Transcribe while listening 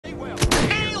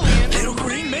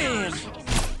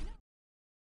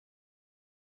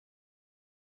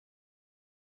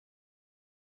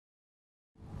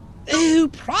Oh,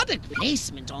 product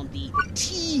placement on the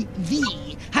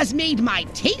TV has made my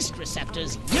taste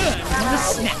receptors yearn for a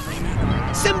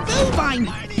snack. Some bovine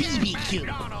BBQ.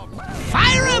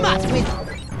 Fire 'em up with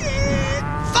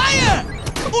fire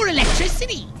or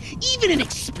electricity, even an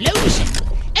explosion.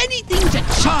 Anything to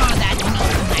char that meat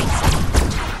nicely.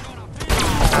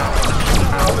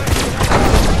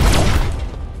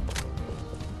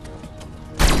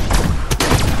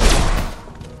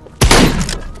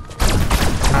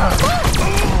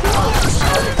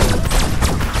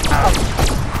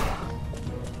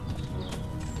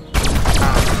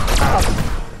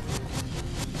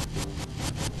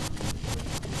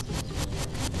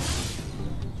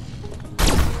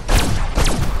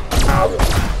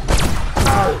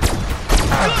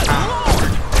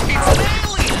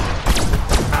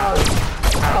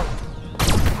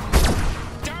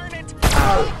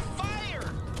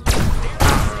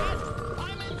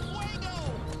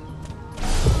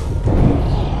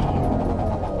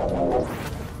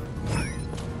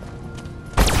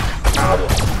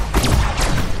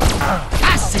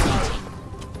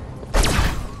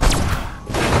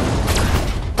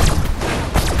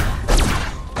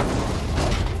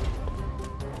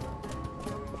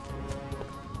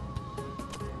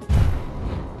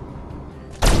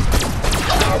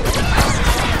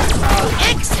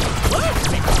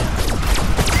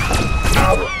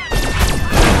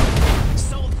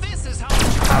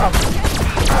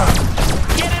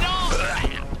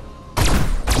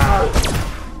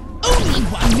 Only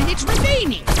 1 minute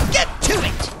remaining. Get to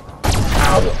it.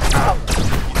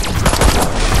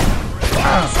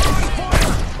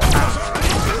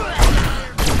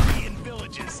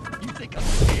 Villages. You think I'm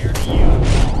scared of you?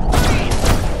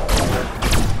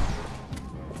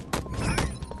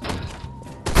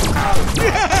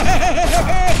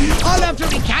 I'll have to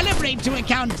recalibrate to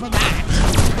account for that.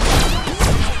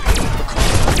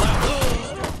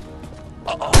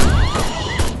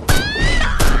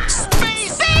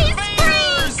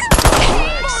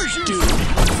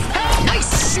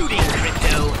 Nice shooting,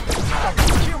 Crypto!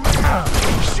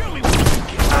 Show me what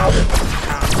you can.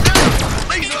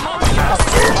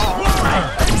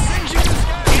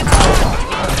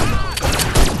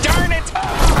 Darn it!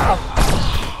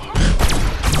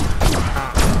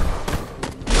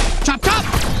 Chop, chop!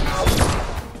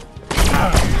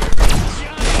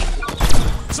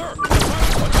 Sir!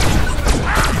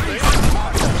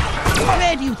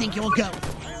 Where do you think you'll go?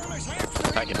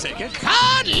 I can take it.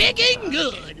 Cod-licking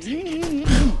good!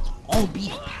 All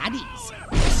beef patties,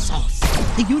 the sauce,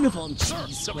 the uniform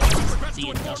cheese, the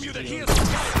industrial.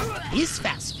 This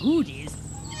fast food is...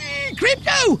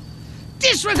 Crypto!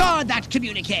 Disregard that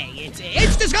communique.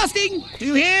 It's disgusting. Do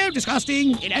you hear?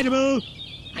 Disgusting. Inedible.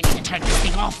 I need to turn this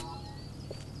thing off.